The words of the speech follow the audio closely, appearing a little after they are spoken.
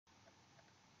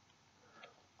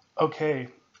Okay,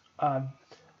 uh,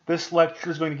 this lecture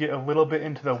is going to get a little bit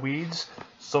into the weeds,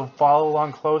 so follow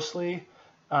along closely.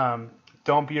 Um,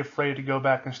 don't be afraid to go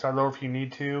back and start over if you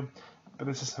need to, but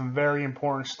this is some very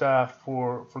important stuff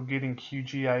for getting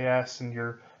QGIS and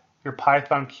your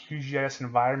Python QGIS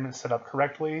environment set up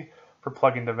correctly for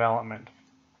plugin development.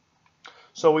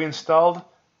 So we installed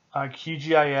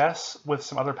QGIS with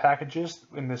some other packages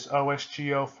in this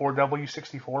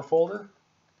OSGO4W64 folder.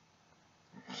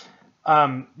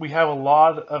 We have a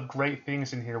lot of great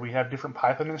things in here. We have different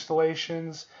Python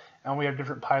installations, and we have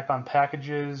different Python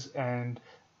packages and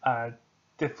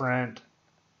different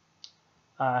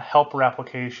helper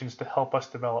applications to help us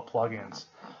develop plugins.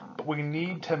 But we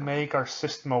need to make our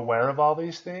system aware of all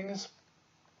these things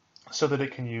so that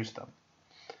it can use them.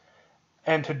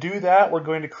 And to do that, we're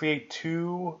going to create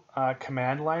two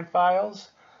command line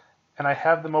files, and I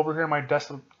have them over here on my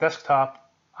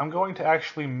desktop. I'm going to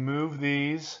actually move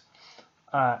these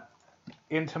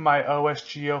into my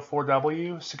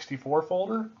OSGO4W64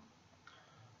 folder,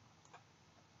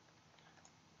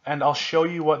 and I'll show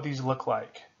you what these look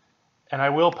like. And I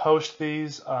will post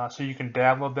these so you can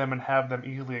download them and have them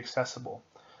easily accessible.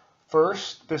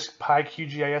 First, this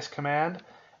PyQGIS command,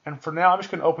 and for now I'm just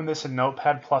going to open this in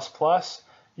Notepad++.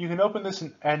 You can open this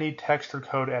in any text or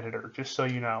code editor, just so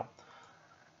you know.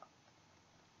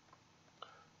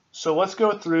 So let's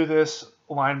go through this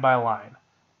line by line.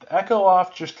 The echo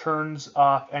off just turns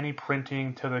off any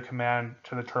printing to the command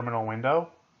to the terminal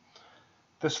window.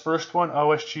 This first one,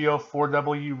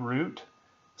 OSGO4W root,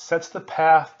 sets the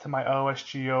path to my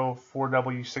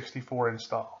OSGO4W64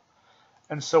 install.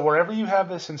 And so wherever you have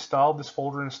this installed, this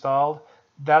folder installed,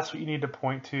 that's what you need to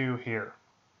point to here.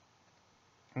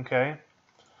 Okay.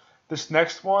 This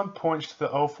next one points to the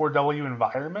O4W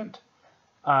environment,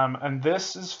 and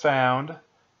this is found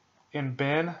in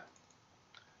bin,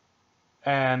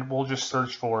 and we'll just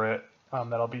search for it.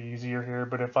 That'll be easier here,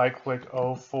 but if I click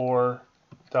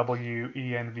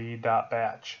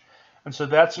O4WENV.batch, and so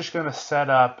that's just going to set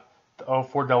up the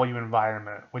O4W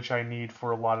environment, which I need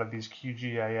for a lot of these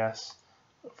QGIS,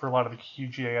 for a lot of the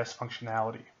QGIS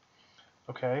functionality.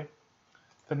 Okay.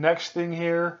 The next thing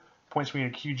here points me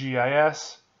to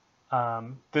QGIS.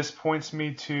 This points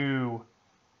me to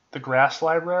the grass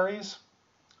libraries.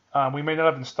 We may not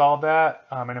have installed that,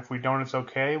 and if we don't, it's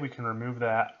okay. We can remove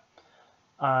that.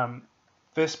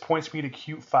 This points me to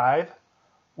Qt5,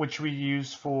 which we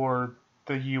use for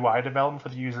the UI development for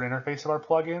the user interface of our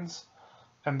plugins.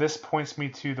 And this points me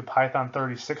to the Python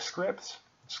 36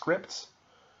 scripts.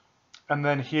 And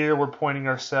then here we're pointing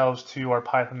ourselves to our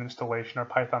Python installation, our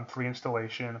Python 3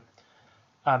 installation.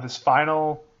 This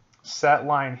final set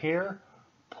line here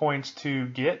points to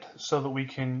Git so that we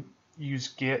can use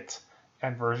Git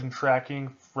and version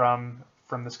tracking from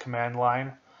this command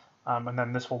line. And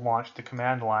then this will launch the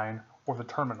command line or the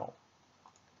terminal.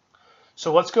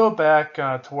 So let's go back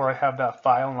to where I have that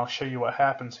file, and I'll show you what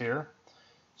happens here.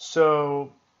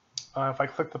 So if I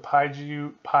click the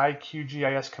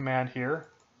PyQGIS command here,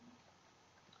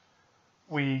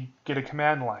 we get a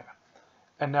command line.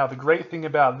 And now the great thing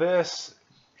about this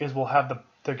is we'll have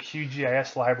the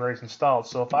QGIS libraries installed.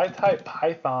 So if I type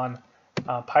Python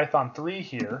 3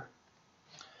 here,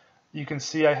 you can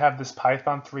see I have this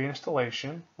Python 3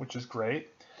 installation, which is great.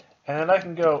 And then I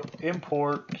can go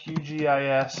import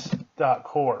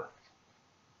QGIS.core.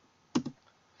 And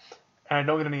I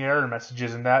don't get any error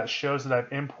messages, and that shows that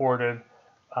I've imported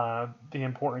the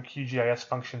important QGIS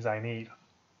functions I need.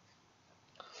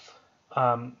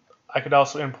 I could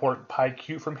also import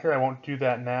PyQt from here. I won't do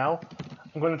that now.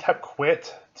 I'm going to type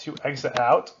quit to exit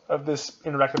out of this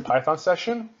interactive Python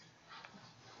session.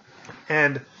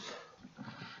 And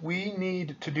we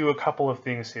need to do a couple of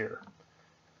things here.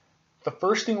 The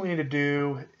first thing we need to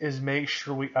do is make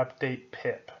sure we update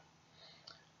pip.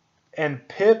 And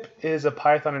pip is a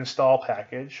Python install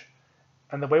package.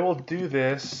 And the way we'll do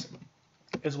this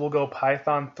is we'll go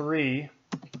Python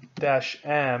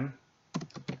 3-m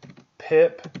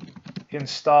pip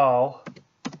install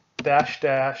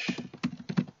 --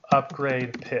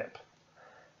 upgrade pip.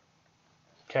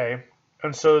 Okay,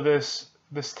 and so this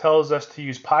tells us to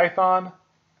use Python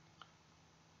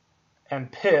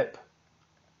and pip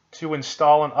to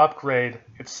install and upgrade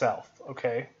itself.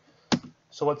 Okay,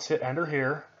 so let's hit enter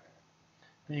here.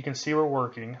 You can see we're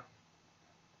working.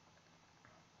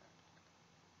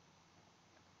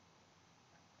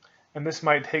 And this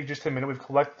might take just a minute. We've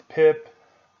collected the pip.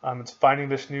 It's finding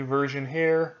this new version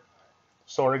here.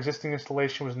 So our existing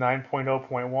installation was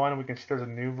 9.0.1. We can see there's a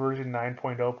new version,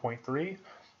 9.0.3,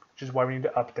 which is why we need to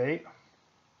update.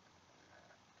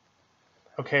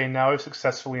 Okay, now we've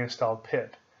successfully installed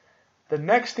pip. The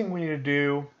next thing we need to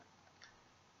do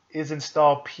is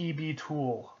install PB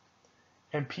tool.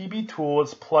 And PB tool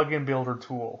is plugin builder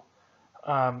tool.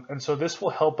 And so this will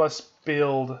help us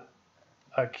build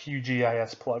a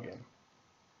QGIS plugin.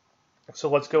 So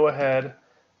let's go ahead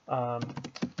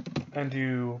and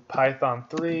do Python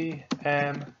 3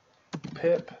 and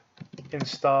pip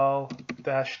install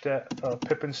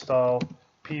pip install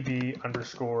pb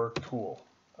underscore tool.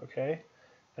 Okay,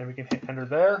 and we can hit enter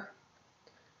there,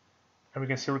 and we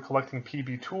can see we're collecting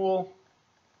PB tool,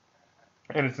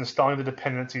 and it's installing the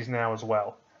dependencies now as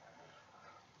well.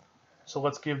 So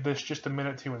let's give this just a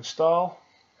minute to install.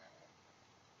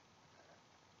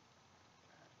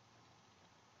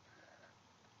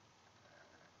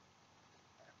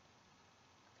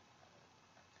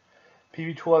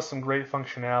 PB tool has some great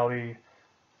functionality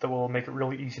that will make it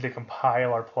really easy to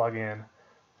compile our plugin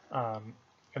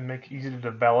and make it easy to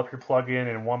develop your plugin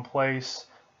in one place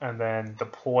and then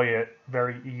deploy it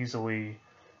very easily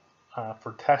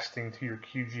for testing to your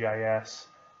QGIS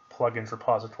plugins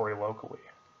repository locally.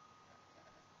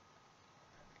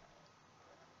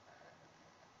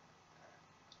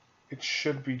 It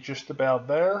should be just about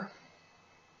there.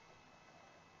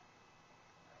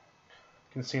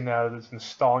 You can see now that it's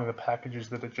installing the packages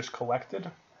that it just collected.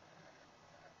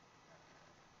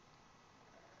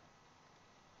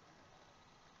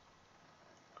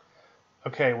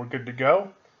 Okay, we're good to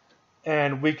go.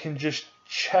 And we can just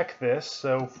check this.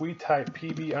 So if we type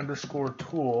pb underscore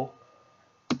tool,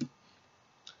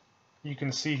 you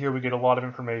can see here we get a lot of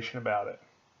information about it,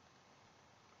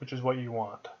 which is what you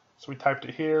want. So we typed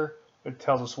it here. It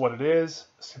tells us what it is,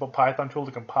 a simple Python tool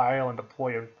to compile and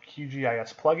deploy a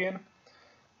QGIS plugin.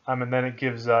 And then it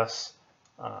gives us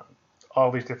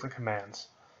all these different commands.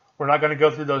 We're not going to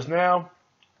go through those now.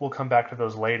 We'll come back to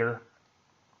those later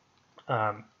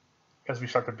as we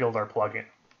start to build our plugin.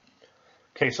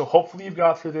 Okay, so hopefully you've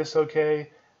got through this okay.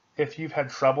 If you've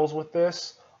had troubles with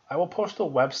this, I will post a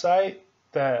website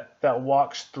that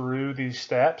walks through these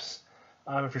steps.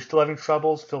 If you're still having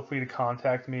troubles, feel free to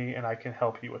contact me and I can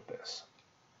help you with this.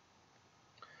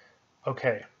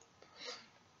 Okay,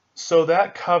 so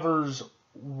that covers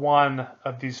one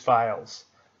of these files,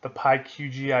 the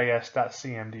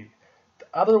PyQGIS.cmd. The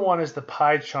other one is the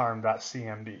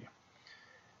PyCharm.cmd.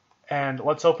 And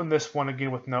let's open this one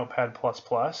again with Notepad++.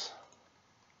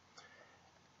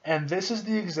 And this is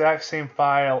the exact same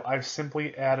file. I've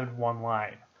simply added one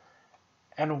line.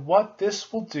 And what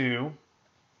this will do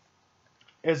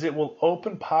is it will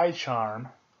open PyCharm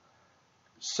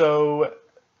so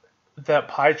that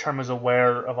PyCharm is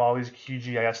aware of all these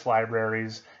QGIS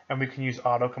libraries, and we can use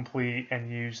autocomplete and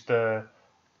use the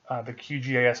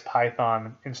QGIS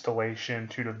Python installation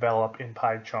to develop in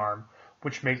PyCharm,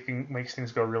 which makes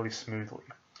things go really smoothly.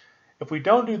 If we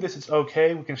don't do this, it's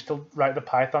okay. We can still write the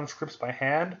Python scripts by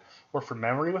hand or from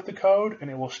memory with the code, and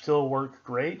it will still work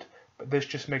great, but this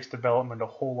just makes development a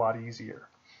whole lot easier.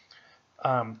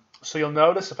 So you'll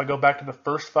notice if I go back to the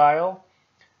first file,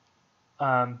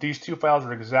 these two files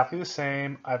are exactly the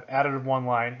same. I've added one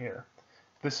line here.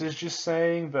 This is just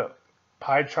saying that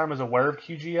PyCharm is aware of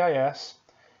QGIS,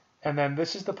 and then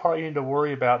this is the part you need to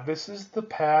worry about. This is the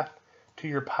path to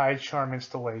your PyCharm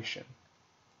installation.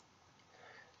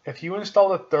 If you install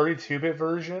the 32-bit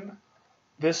version,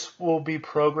 this will be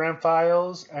program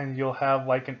files, and you'll have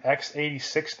like an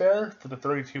x86 there for the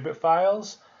 32-bit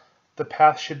files. The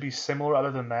path should be similar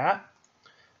other than that.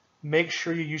 Make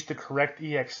sure you use the correct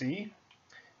exe.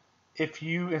 If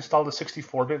you install the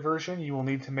 64-bit version, you will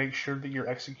need to make sure that your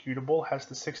executable has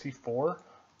the 64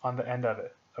 on the end of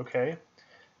it, okay?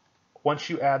 Once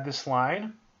you add this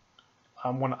line,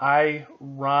 when I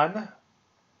run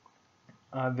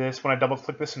when I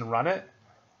double-click this and run it,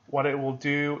 what it will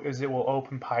do is it will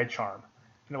open PyCharm.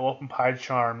 And it will open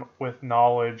PyCharm with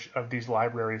knowledge of these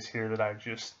libraries here that I've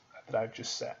just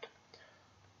set.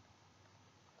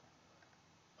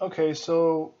 Okay,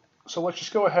 so let's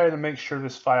just go ahead and make sure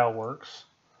this file works.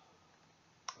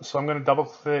 So I'm going to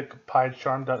double-click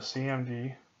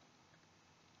PyCharm.cmd.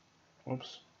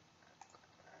 Whoops.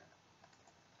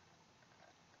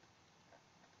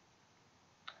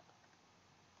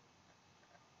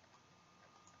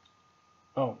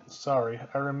 Oh, sorry,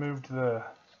 I removed the,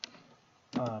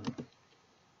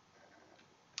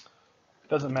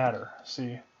 doesn't matter,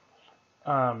 see.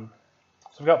 So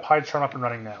we've got PyCharm up and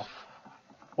running now.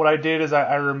 What I did is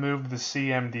I removed the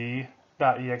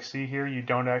cmd.exe here. You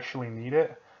don't actually need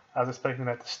it. I was expecting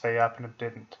that to stay up and it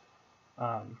didn't.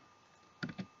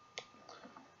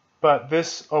 But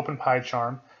this opened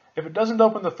PyCharm. If it doesn't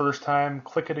open the first time,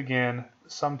 click it again.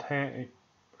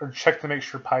 Or check to make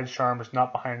sure PyCharm is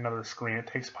not behind another screen. It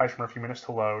takes PyCharm a few minutes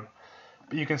to load.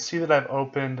 But you can see that I've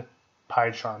opened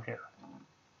PyCharm here.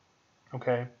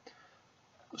 Okay,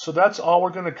 so that's all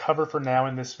we're going to cover for now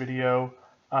in this video.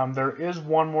 There is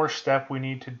one more step we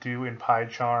need to do in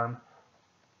PyCharm,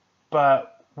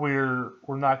 but we're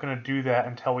not going to do that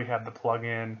until we have the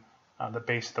plugin, the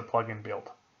base of the plugin built.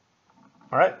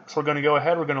 All right, so we're going to go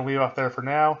ahead. We're going to leave off there for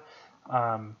now,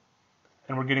 and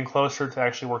we're getting closer to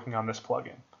actually working on this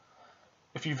plugin.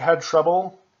 If you've had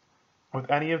trouble with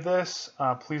any of this,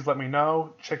 please let me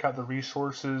know. Check out the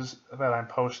resources that I'm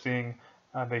posting.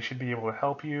 They should be able to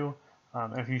help you.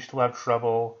 If you still have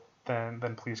trouble, then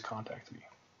please contact me.